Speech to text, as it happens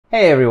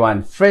Hey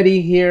everyone,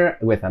 Freddy here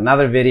with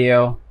another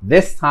video.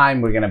 This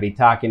time we're going to be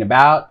talking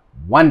about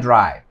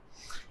OneDrive.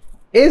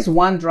 Is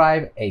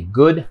OneDrive a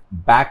good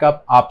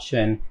backup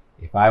option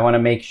if I want to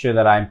make sure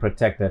that I'm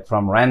protected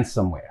from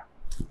ransomware?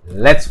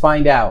 Let's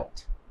find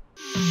out.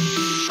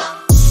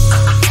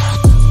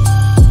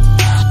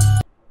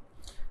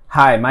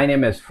 Hi, my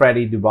name is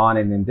Freddy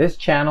Dubon, and in this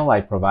channel I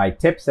provide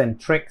tips and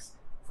tricks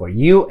for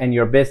you and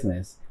your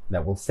business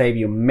that will save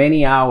you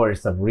many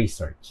hours of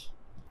research.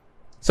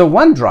 So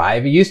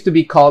OneDrive used to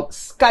be called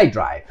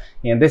SkyDrive,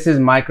 and this is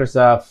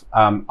Microsoft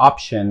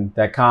option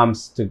that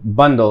comes to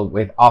bundled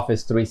with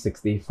Office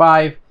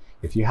 365.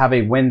 If you have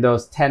a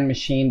Windows 10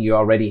 machine, you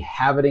already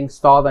have it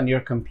installed on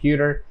your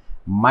computer.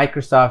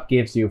 Microsoft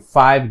gives you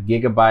 5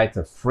 GB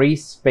of free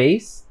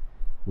space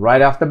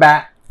right off the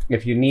bat.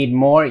 If you need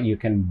more, you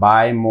can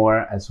buy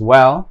more as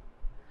well.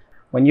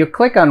 When you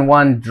click on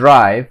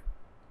OneDrive,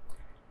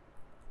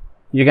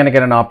 you're going to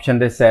get an option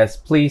that says,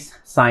 please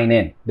sign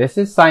in. This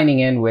is signing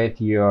in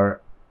with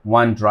your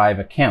OneDrive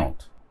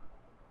account.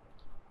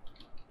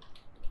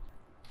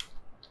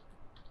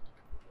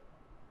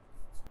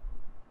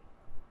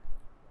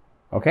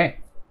 Okay.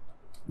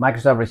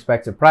 Microsoft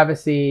respects your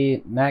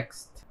privacy.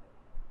 Next.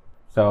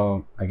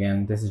 So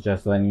again, this is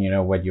just letting you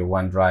know what your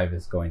OneDrive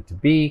is going to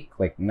be.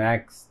 Click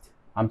next.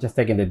 I'm just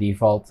taking the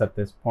defaults at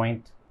this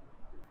point.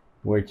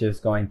 We're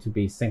just going to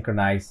be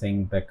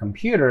synchronizing the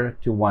computer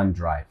to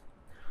OneDrive.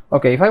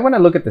 Okay, if I want to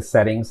look at the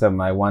settings of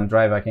my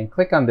OneDrive, I can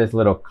click on this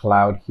little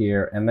cloud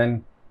here and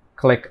then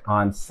click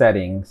on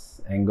settings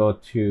and go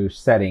to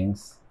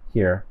settings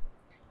here.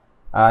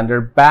 Under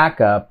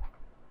backup,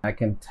 I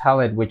can tell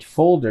it which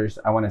folders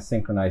I want to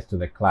synchronize to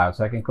the cloud.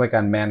 So I can click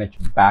on manage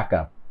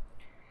backup.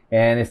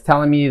 And it's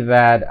telling me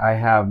that I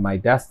have my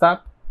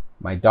desktop,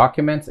 my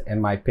documents,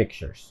 and my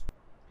pictures.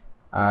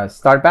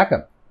 Start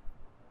backup.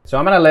 So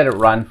I'm going to let it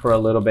run for a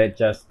little bit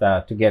just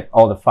to get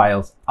all the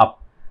files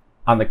up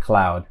on the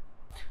cloud.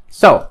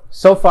 So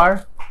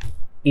far,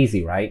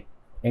 easy, right?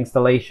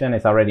 Installation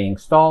is already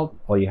installed.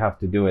 All you have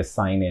to do is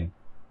sign in.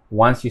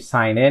 Once you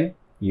sign in,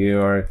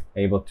 you're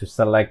able to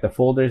select the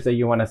folders that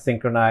you want to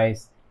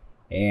synchronize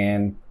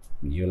and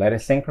you let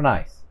it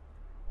synchronize.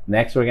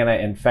 Next, we're going to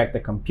infect the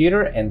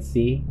computer and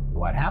see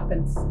what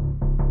happens.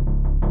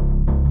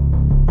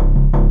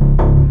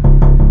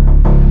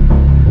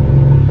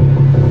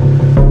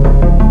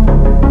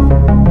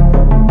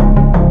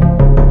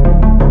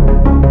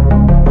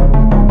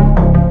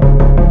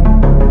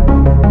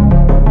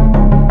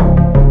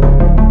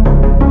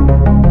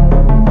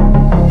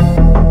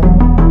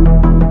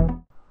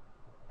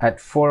 At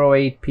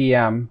 4:08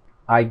 p.m.,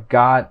 I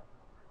got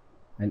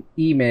an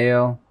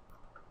email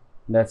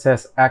that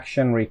says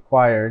action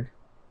required,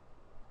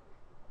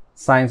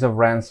 signs of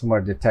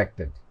ransomware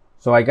detected.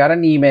 So I got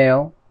an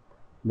email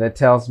that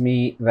tells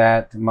me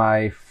that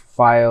my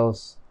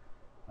files,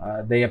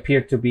 they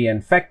appear to be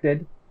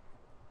infected.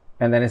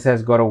 And then it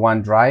says go to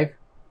OneDrive.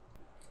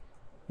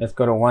 Let's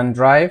go to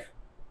OneDrive,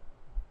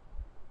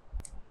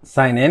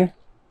 sign in.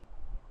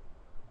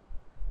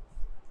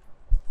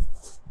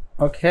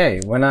 Okay,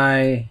 when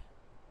I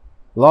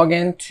log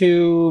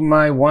into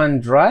my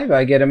OneDrive,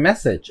 I get a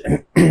message.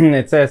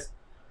 It says,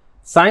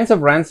 signs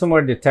of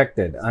ransomware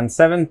detected. On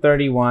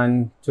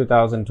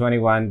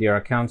 7/31/2021, your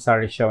account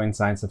started showing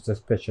signs of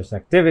suspicious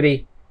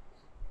activity.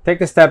 Take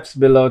the steps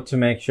below to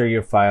make sure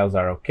your files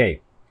are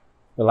okay.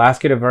 We'll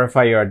ask you to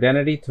verify your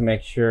identity to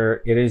make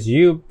sure it is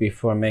you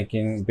before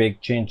making big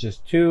changes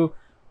to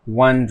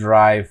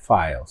OneDrive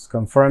files.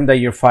 Confirm that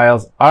your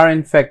files are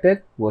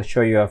infected. We'll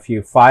show you a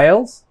few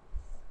files.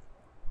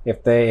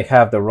 If they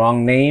have the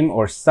wrong name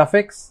or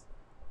suffix,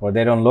 or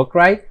they don't look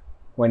right,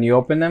 when you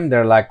open them,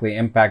 they're likely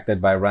impacted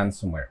by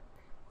ransomware.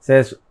 It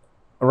says,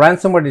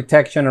 ransomware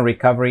detection and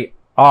recovery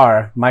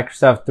are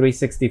Microsoft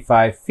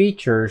 365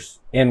 features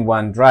in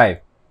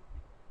OneDrive.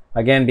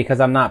 Again, because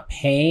I'm not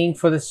paying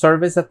for the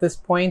service at this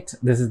point,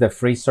 this is the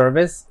free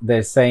service.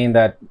 They're saying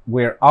that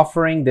we're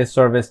offering this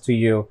service to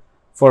you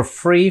for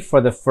free for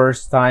the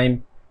first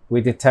time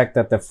we detect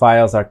that the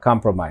files are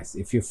compromised.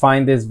 If you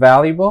find this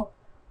valuable,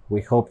 we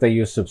hope that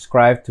you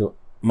subscribe to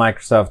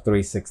Microsoft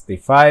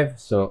 365.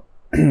 So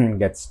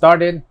get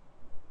started.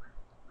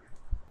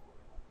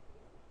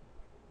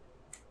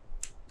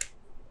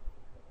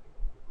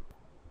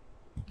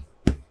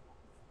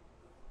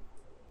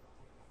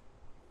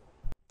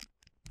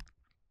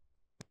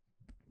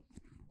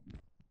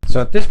 So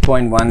at this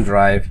point,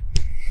 OneDrive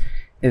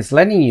is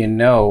letting you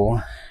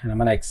know, and I'm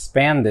going to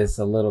expand this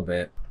a little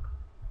bit.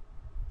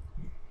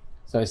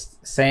 So it's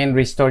saying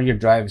restore your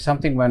drive. If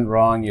something went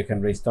wrong, you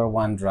can restore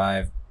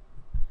OneDrive.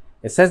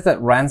 It says that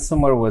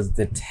ransomware was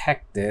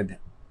detected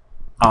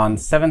on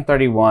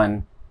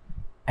 7/31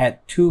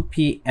 at 2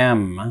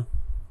 p.m.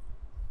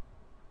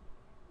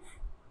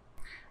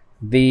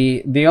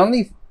 The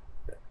only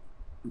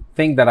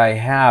thing that I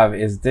have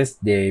is this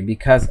day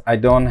because I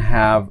don't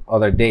have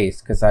other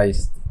days because I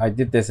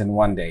did this in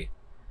one day.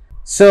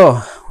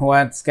 So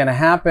what's gonna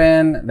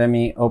happen? Let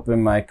me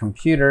open my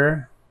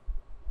computer.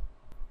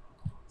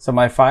 So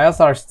my files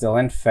are still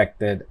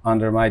infected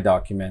under my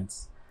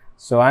documents.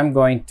 So I'm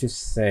going to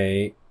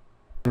say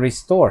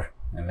restore,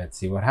 and let's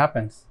see what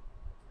happens.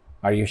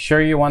 Are you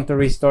sure you want to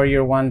restore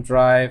your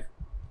OneDrive?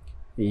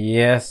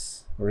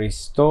 Yes,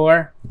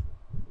 restore.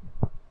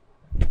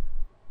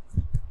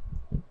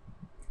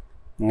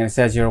 And it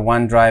says your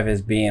OneDrive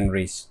is being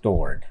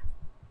restored.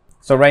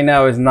 So right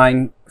now is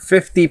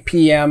 9:50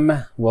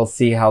 p.m. We'll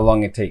see how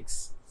long it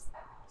takes.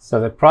 So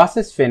the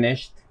process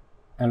finished,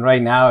 and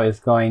right now is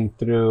going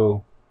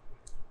through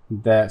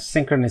the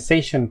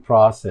synchronization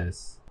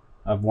process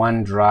of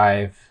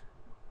OneDrive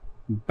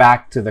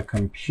back to the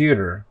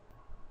computer.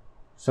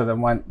 So the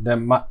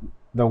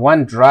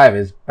OneDrive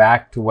is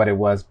back to what it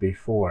was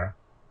before.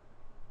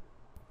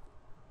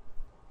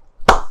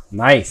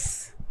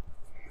 Nice.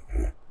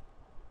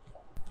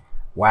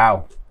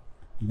 Wow,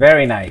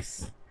 very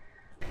nice.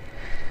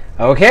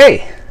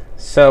 Okay,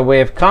 so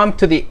we've come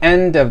to the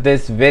end of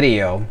this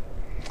video,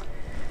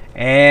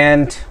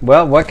 and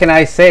well, what can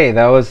I say?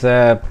 That was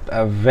a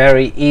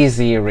very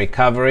easy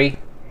recovery.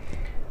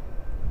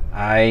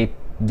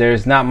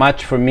 There's not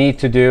much for me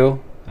to do.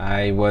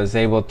 I was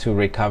able to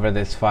recover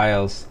these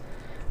files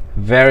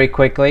very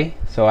quickly.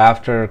 So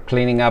after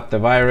cleaning up the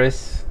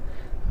virus,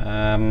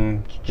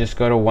 just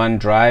go to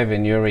OneDrive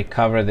and you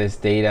recover this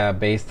data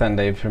based on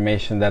the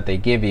information that they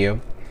give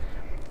you.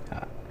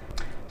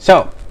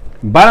 So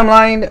bottom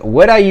line,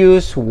 would I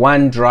use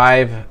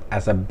OneDrive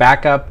as a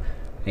backup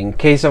in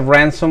case of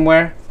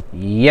ransomware?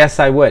 Yes,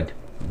 I would.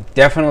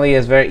 Definitely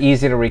is very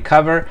easy to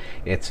recover.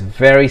 It's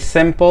very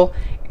simple,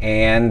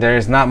 and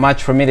there's not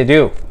much for me to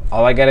do.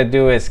 All I got to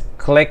do is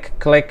click,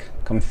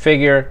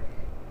 configure,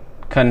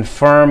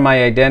 confirm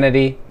my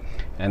identity,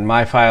 and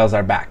my files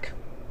are back.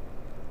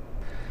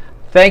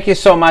 Thank you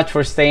so much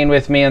for staying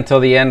with me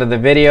until the end of the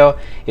video.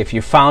 If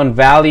you found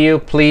value,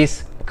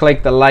 please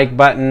click the like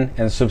button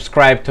and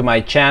subscribe to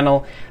my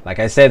channel. Like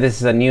I said, this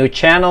is a new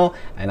channel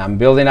and I'm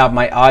building up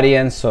my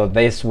audience, so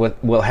this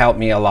will help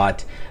me a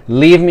lot.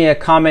 Leave me a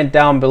comment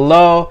down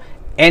below.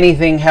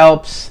 Anything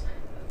helps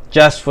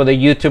just for the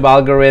YouTube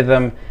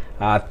algorithm.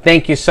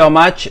 Thank you so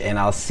much, and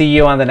I'll see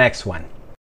you on the next one.